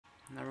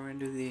Now we're going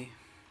to do the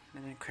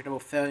Inimitable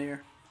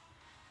failure.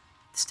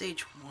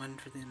 Stage 1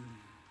 for the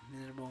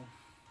Inimitable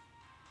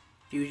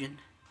fusion.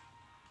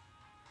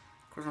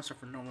 Of course, I'll start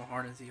from normal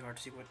hard and easy hard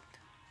to see what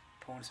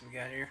opponents we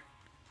got here.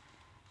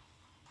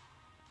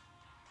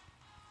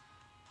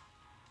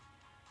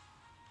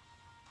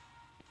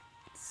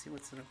 Let's see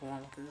what's going to go on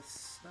with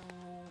this. So,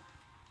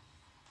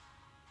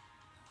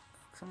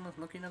 someone's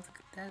looking up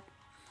at that.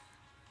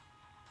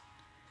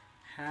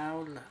 How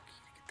lucky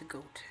to get the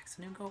Gotex.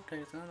 New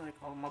Gotex, huh? Like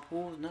all my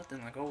pools,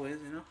 nothing like always,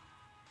 you know?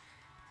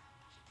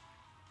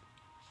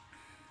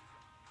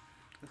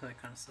 That's how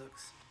it kind of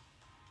sucks.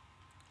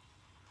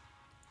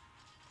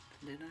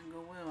 Did not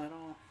go well at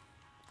all.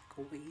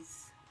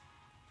 Always.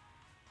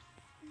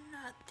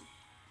 Nothing.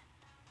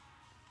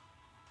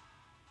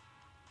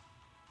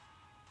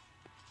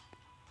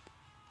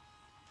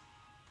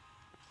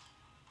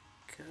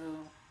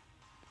 Cool.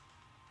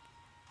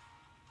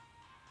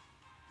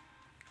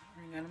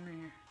 Already got him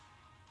here.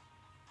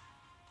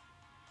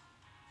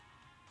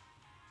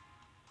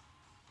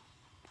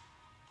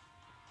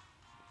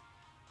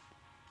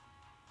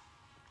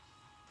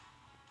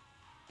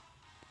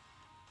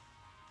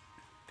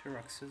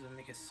 Peroxism will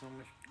make it so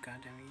much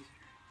goddamn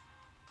easier.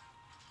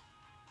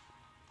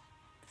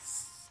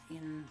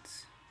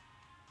 Scenes.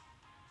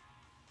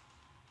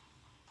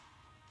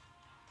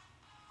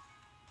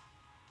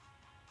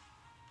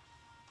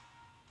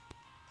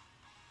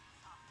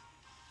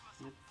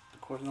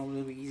 Of course, normally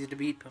it'll be easy to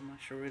beat, but I'm not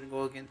sure we're gonna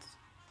go against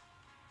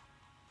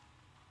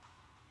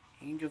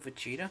Angel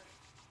Vegeta.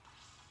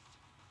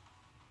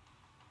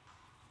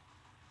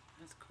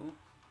 That's cool.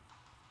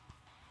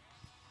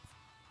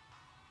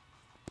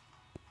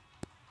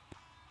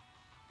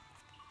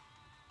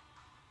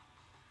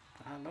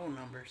 Low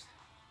numbers.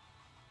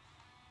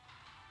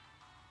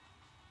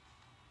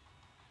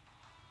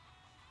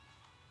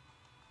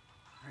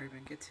 Alright,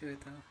 even get to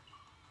it though.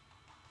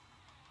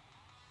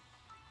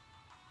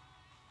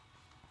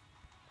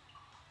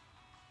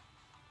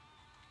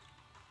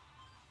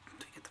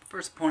 To get the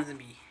first point to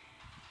be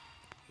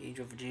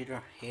Angel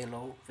Vegeta,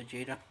 Halo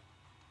Vegeta,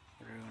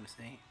 whatever you want to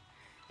say.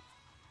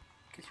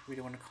 I guess you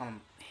really want to call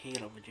him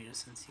Halo Vegeta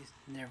since he's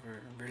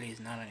never really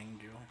is not an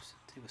angel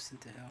since he was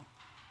sent to hell.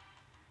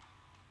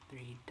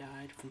 He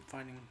died from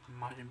fighting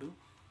Majin Buu.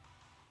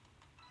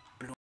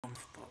 Blew him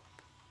up.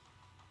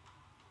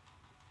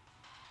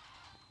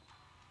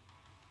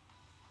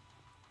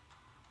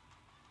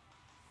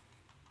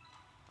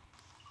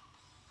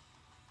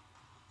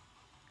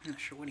 I'm not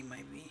sure what he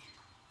might be. We'll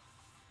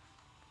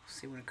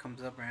see when it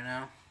comes up right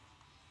now.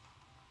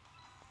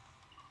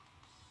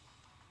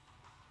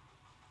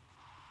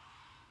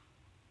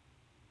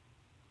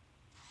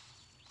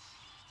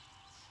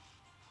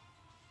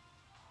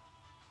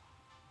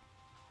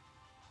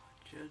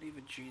 Jelly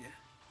Vegeta.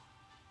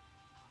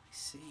 Let's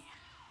see.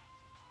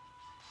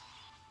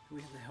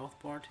 We have the health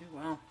bar too?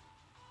 Wow.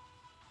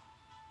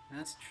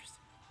 That's interesting.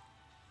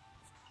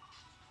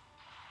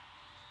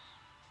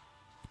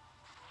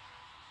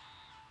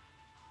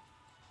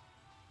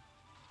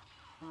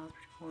 Oh, that's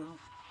pretty cool though.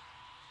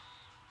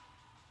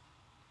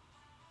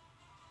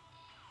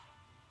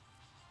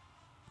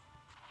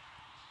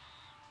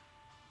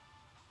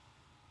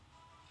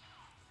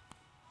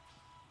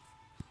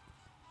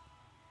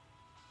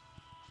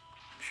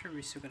 I'm sure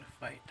we're still gonna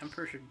fight. I'm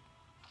pretty sure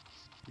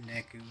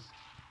Neku is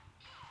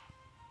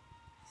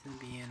gonna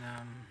be in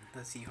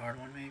the Z hard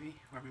one maybe.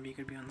 Or maybe he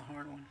could be on the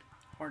hard one.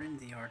 Hard and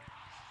Z hard.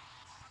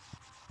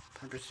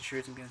 I'm pretty sure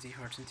it's gonna be on Z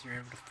hard since you're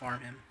able to farm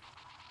him.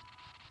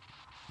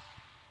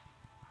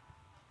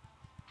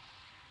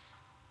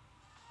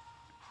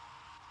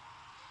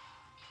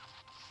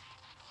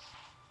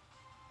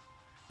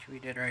 We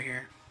did right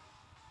here.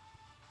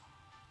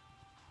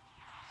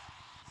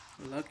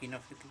 Lucky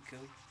enough to go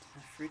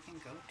freaking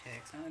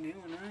Gotex. I knew,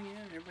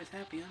 yeah, everybody's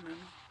happy, huh,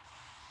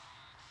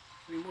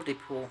 man.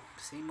 Multi-pool,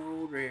 same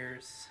old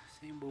rares,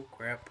 same bull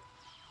crap.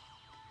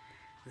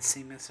 The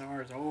same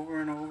SRs over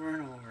and over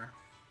and over,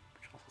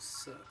 which also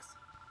sucks.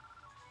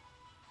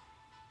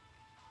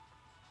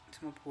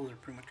 Some of the pools are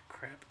pretty much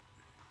crap.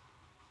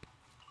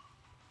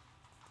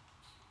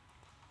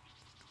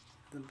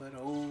 But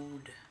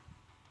old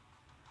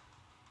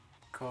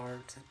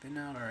cards have been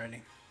out already.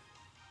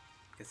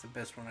 I guess the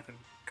best one I could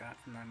have got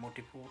from my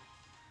multi-pool.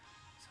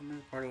 Some of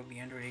the part will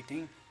be under 18.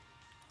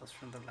 That was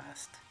from the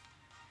last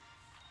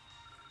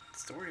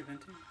story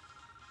event too.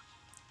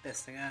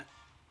 Best I got.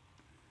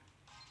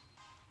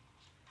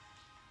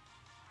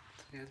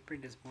 So yeah, it's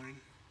pretty disappointing.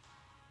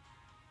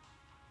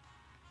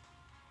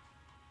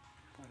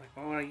 I was like,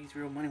 why would I use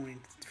real money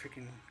when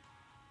freaking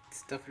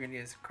stuff you're gonna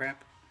get is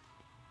crap?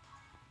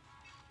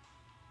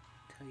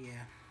 So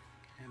yeah,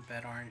 and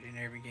bad orange in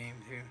every game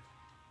too.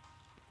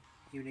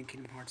 Even in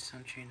Kingdom Hearts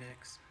Sunchain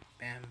X,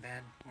 bam,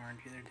 bad orange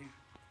there too.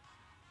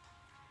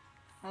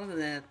 All of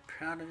that,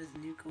 proud of his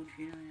new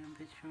Gogeta, I'm a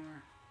bit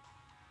sure.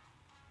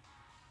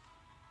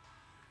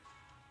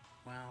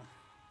 Wow.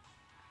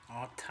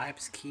 All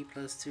types key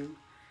 +2.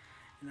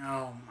 And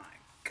oh my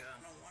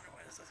god, no wonder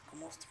why that's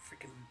almost the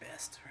freaking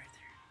best right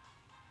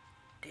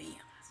there.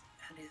 Damn, that's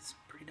That is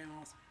pretty damn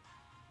awesome.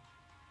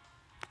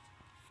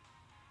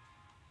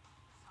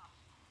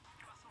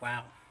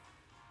 Wow.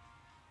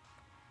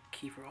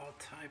 Key for all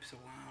types of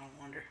wow,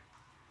 I wonder.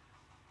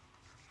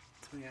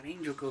 So we got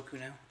Angel Goku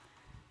now.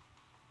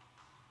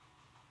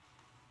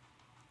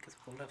 Guess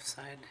we'll go left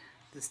side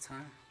this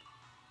time.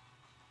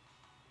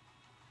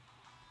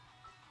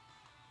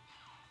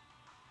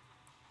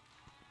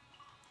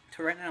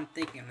 So right now I'm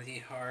thinking I'm gonna be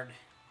hard.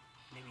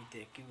 Maybe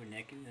Deku or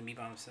Neku gonna be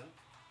by himself.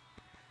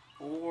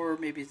 Or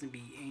maybe it's gonna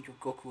be Angel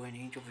Goku and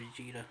Angel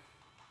Vegeta.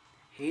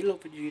 Halo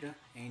Vegeta,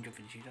 Angel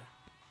Vegeta.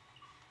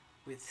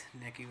 With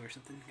Neku or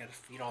something. Gotta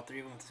feed all three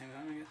of them at the same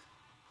time, I guess.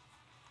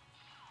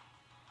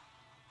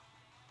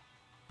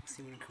 We'll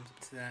see when it comes up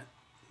to that.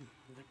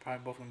 They're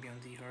probably both gonna be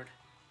on Z hard.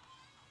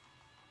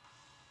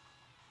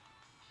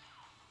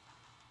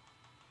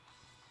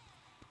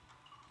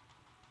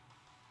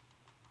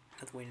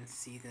 Have to wait and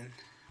see then.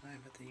 I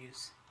have to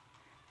use.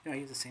 I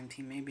use the same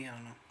team maybe, I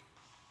don't know.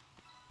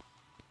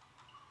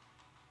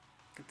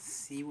 Let's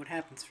see what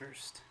happens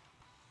first.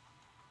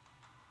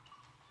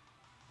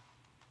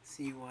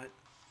 See what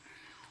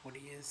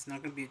he is.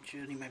 Not gonna be a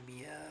Jill, he might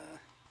be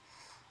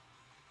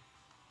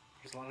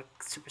there's a lot of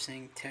Super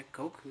Saiyan Tech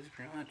Gokus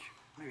pretty much.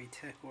 Maybe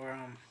Tech or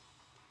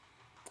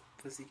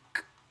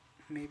Physique.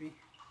 Maybe.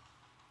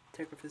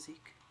 Tech or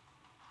Physique.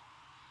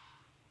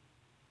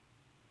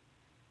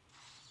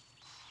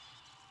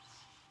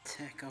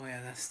 Tech, oh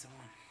yeah, that's the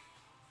one.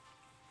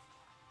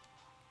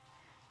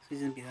 So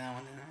he's gonna be that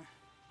one then, huh?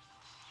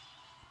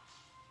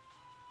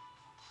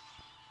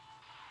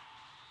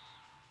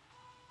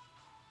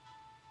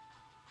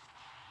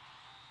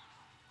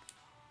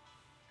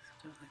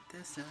 Stuff like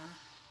this, huh?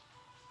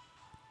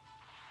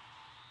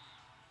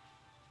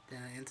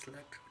 Then intellect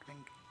would have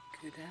been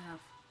good to have.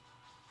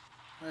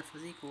 That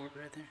physique orb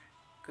right there.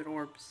 Good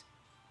orbs.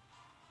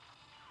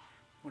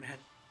 Would have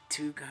had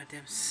 2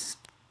 goddamn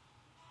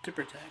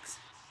super attacks.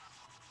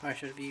 Probably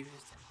should have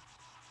used.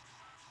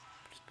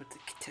 Just put the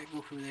Tech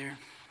Goku there.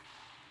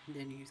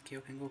 Then use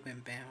Kyoken Goku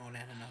and bam, I would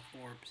have had enough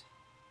orbs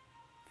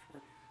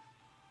for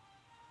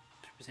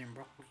Super Saiyan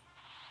Broly.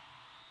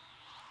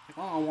 Like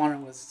all I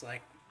wanted was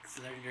like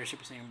legendary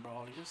Super Saiyan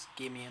Broly. Just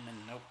give me him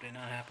and nope, did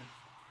not happen.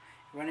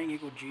 If I didn't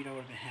get Gogeta, I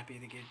would have been happy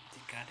to get the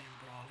goddamn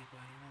Broly, but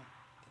you know,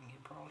 didn't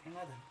get Broly or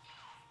nothing.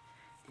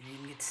 Didn't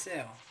even get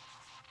Cell.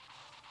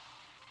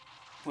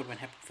 Would have been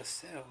happy with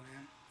Cell,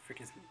 man.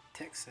 Freaking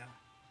Tech Cell.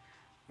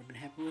 Would have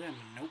been happy with that,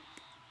 but nope.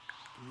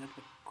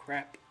 Nothing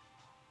crap.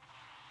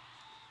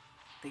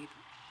 They,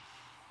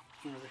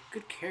 you know, they're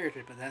good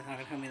characters, but that's not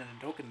gonna come in a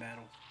Dokkan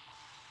battle.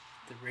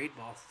 The raid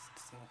bosses and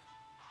stuff.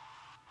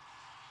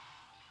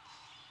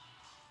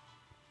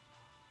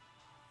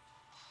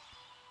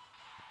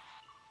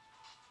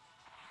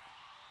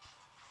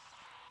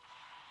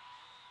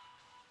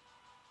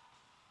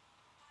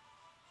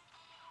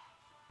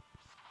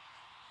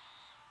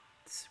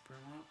 Super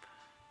him up.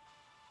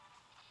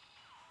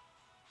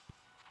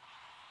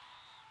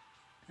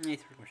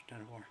 He's pretty much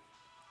done for.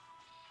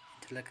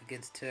 Intellect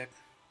against Tech.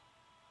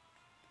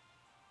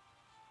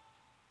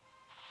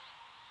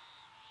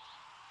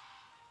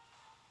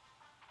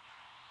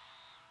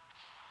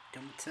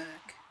 Dumb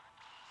attack.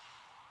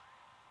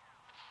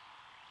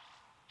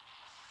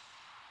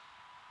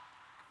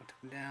 Go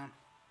took him down.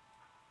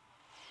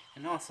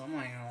 And also, I'm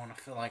not even gonna want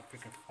to feel like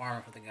freaking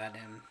farming for the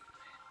goddamn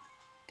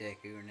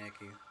Deku or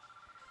Neku.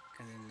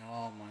 Because then,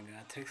 oh my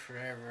god, it takes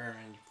forever,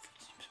 and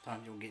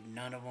sometimes you'll get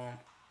none of them.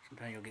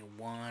 Sometimes you'll get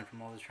one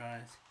from all the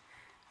tries.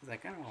 It's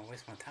like, I don't want to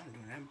waste my time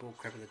doing that bull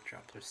crap. The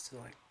drops are still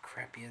like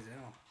crappy as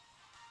hell.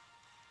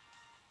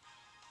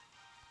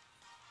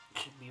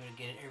 Should be able to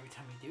get it every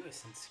time you do it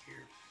since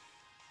you're.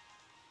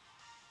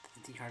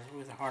 The D-card is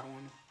always a hard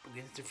one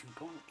against different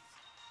opponents.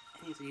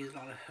 And you have to use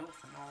a lot of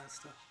health and all that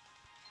stuff.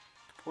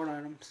 Support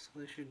items, so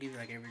they should give you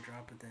like every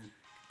drop, but then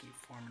keep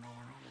farming over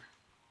and over.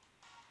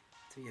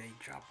 So yeah, you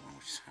drop one,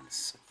 which is kind of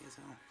sucky as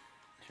hell.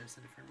 I should have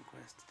sent a friend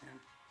request, damn.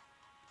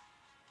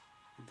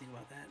 Didn't think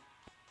about that.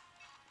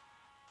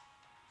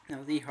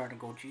 Now, the hard to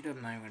Gogeta,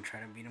 I'm not even going to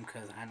try to beat him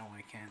because I know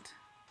I can't.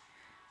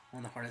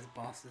 One of the hardest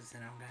bosses,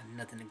 and I've got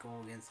nothing to go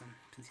against him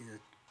since he's a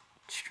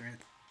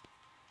strength.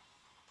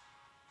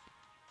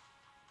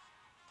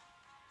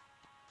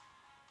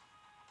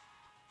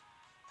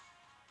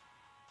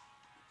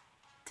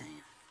 Damn.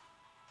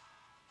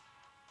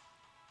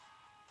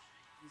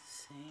 He's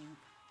the same.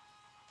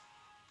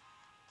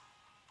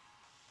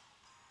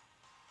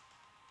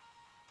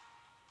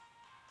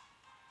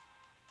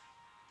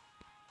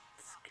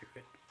 Screw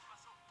it.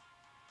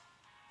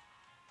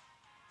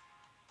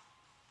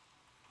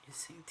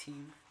 Same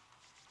team.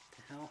 What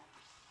the hell?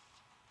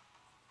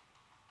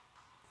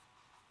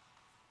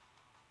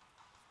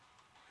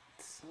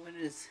 So what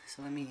is?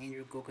 So I mean,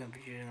 Angel, Goku, and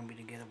Vegeta are gonna be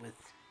together with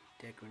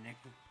Deku and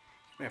Neku.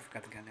 I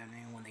forgot the goddamn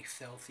name when they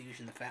fell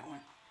fusion, the fat one.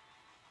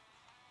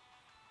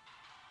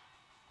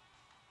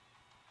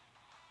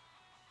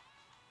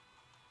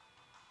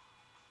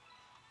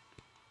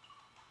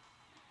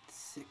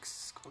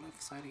 Six. Go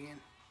left side again.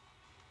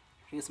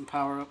 Get some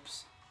power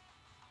ups.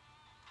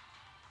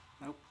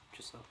 Nope,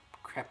 just a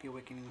crappy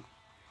awakening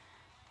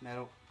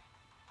metal.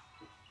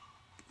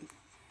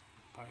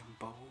 Probably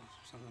bubbles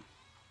or something.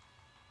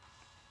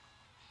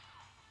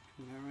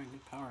 Never mind,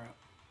 good power up.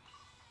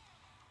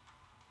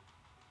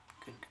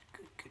 Good,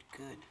 good, good, good,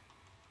 good.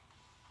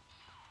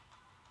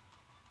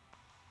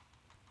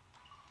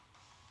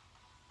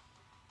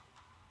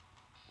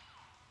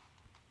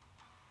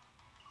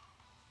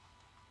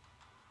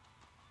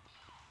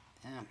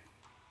 Damn.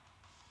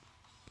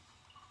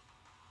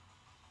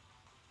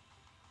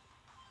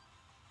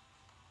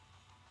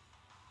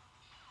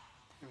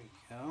 There we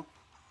go.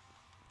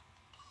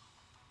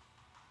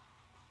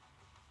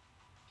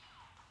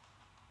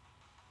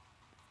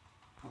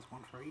 That's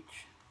one for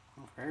each.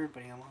 One for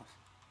everybody almost.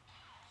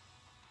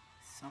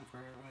 Some for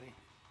everybody.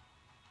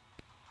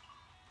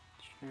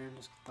 Sure,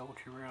 just double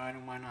your rare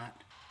item, why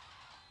not?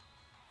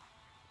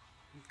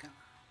 Got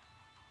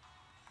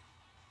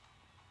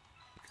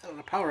a lot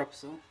of power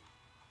ups though.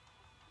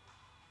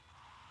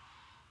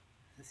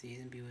 Let's see, he's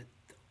gonna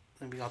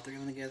be all three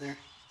of them together.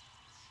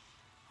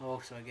 Oh,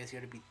 so I guess you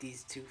gotta beat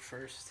these two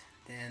first.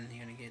 Then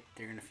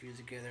they're gonna fuse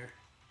together.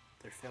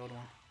 Their failed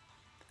one.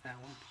 That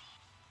one.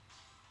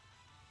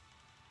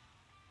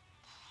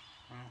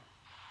 Oh.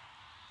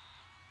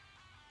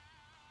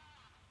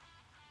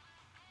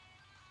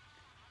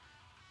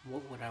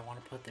 What would I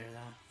want to put there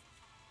though?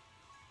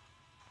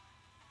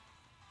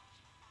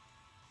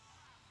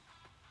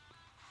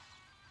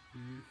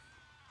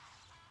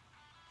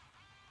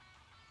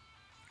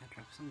 I'll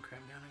drop some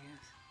crap down, I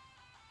guess.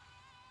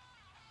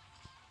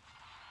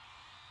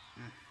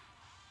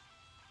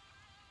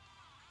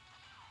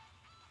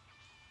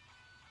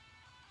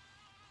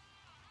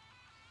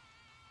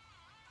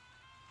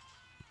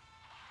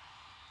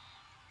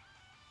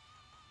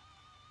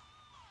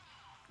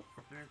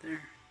 Right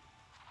there.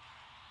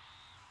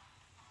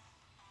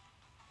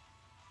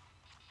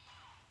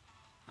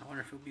 I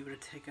wonder if we'll be able to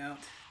take out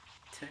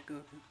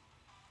Teco.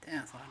 Damn,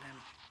 that's a lot of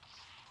damage.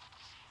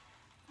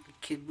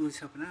 Kid Boo's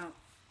helping out.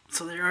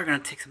 So they are gonna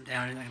take some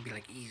damage. It's not gonna be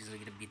like easily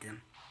gonna beat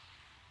them.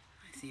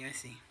 I see, I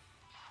see.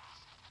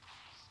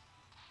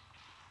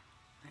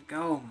 Like,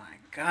 oh my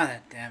god,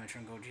 that damage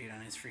from Gogeta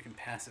on his freaking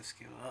passive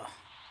skill. Ugh.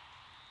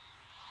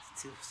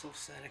 It's so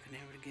sad I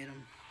couldn't able to get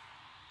him.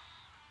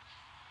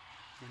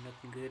 They're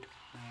nothing good.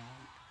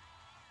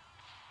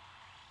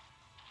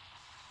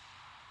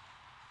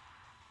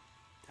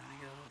 Down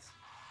he goes.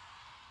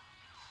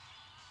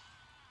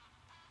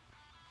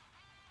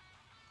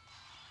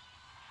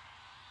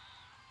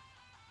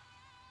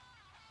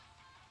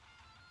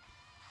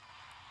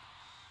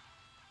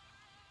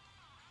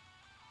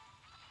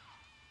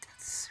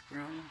 That's super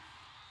on him.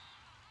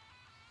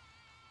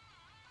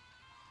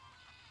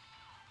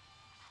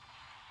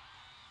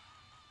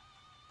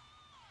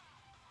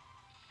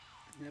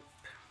 Yep.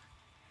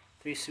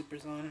 3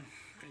 supers on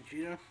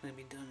Vegeta. Gonna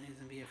be done. He's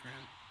gonna be it for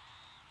him.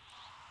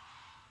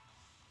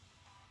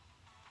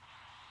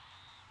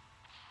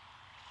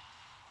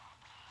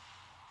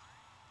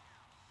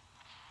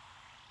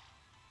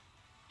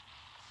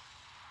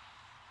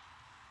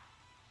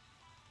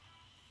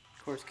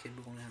 Of course, Kid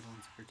Buu only has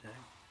 1 super tag.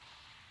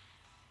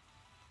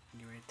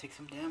 You ready to take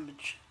some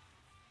damage?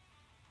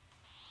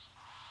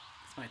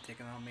 This might take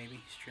him out,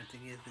 maybe. Strength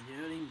against the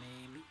Jody,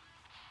 maybe.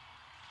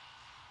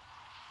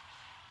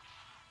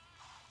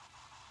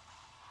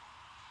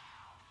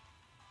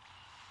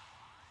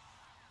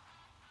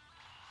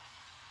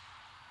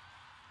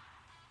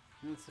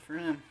 That's it for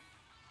him.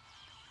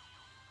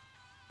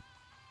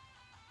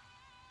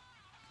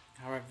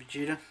 Alright,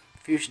 Vegeta.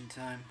 Fusion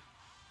time.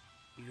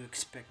 You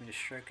expect me to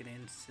strike an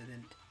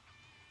incident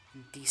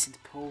in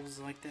decent pose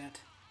like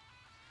that?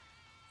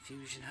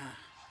 Fusion, huh?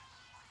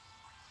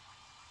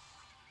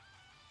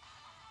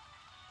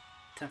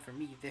 Time for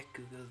me,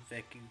 Veku goes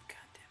Veku.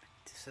 God damn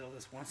it. To settle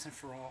this once and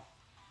for all.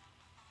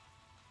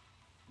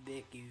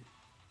 Veku.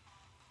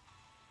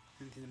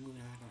 Into the movie,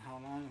 I don't know how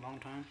long? A long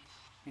time?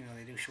 You know,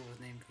 they do show his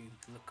name if you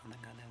look on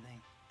that goddamn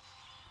thing.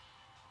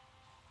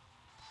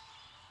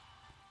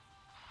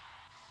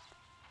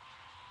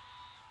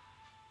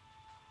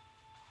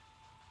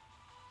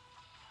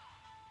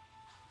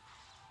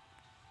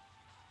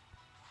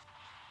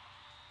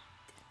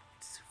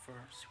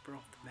 Super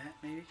off the bat,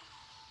 maybe?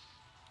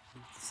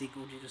 See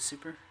Gogeta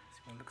Super?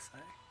 See what it looks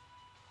like.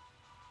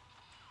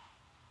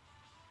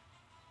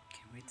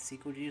 Can't wait to see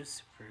Gogeta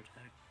Super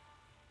attack.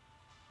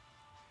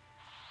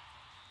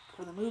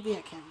 For the movie,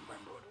 I can't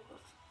remember what it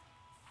was.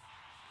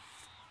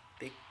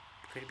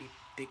 Could it be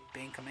Big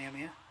Bang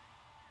Kamehameha?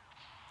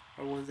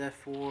 Or was that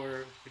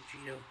for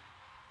Vegeta?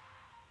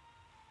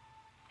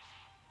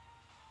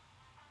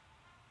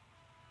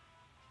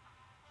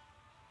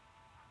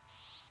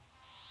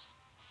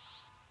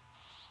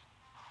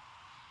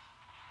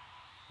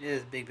 It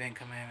is Big Bang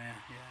Kamehameha.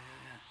 Yeah.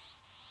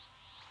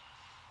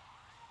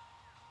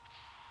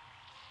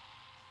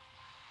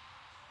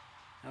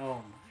 Oh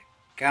my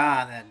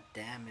god, that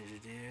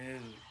damage,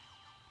 dude.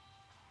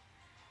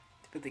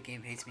 But the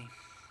game hates me.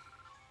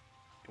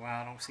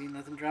 Wow, I don't see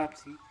nothing drop.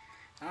 See,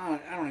 I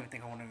don't even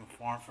think I want to even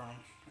farm for him.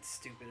 That's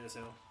stupid as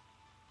hell.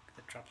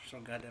 The drops are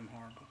so goddamn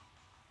horrible.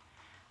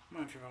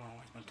 I'm not sure if I want to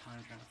waste my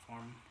time trying to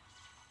farm them.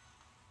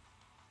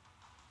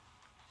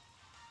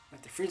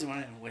 Like the freezing one,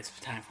 I didn't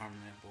waste time farming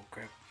that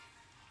bullcrap.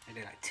 I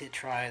did like 10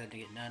 tries, I didn't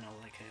get none. I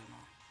was like, hell no.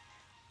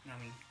 You know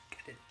what I mean?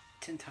 I did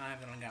 10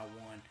 times and I only got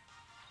one.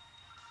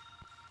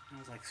 I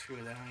was like, screw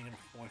that. I ain't gonna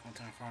waste my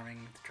time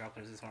farming. The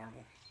droplets is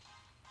horrible.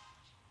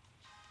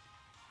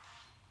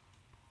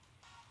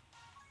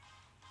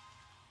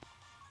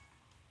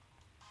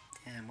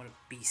 Damn, what a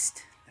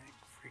beast. That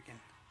freaking.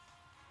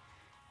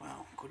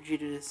 Wow,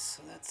 Gogeta is.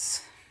 So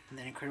that's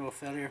the incredible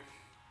failure.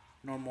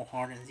 Normal,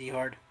 hard, and Z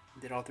hard.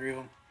 Did all three of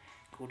them.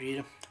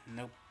 Gogeta.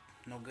 Nope.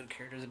 No good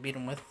characters to beat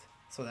him with.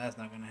 So that's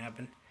not gonna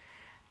happen.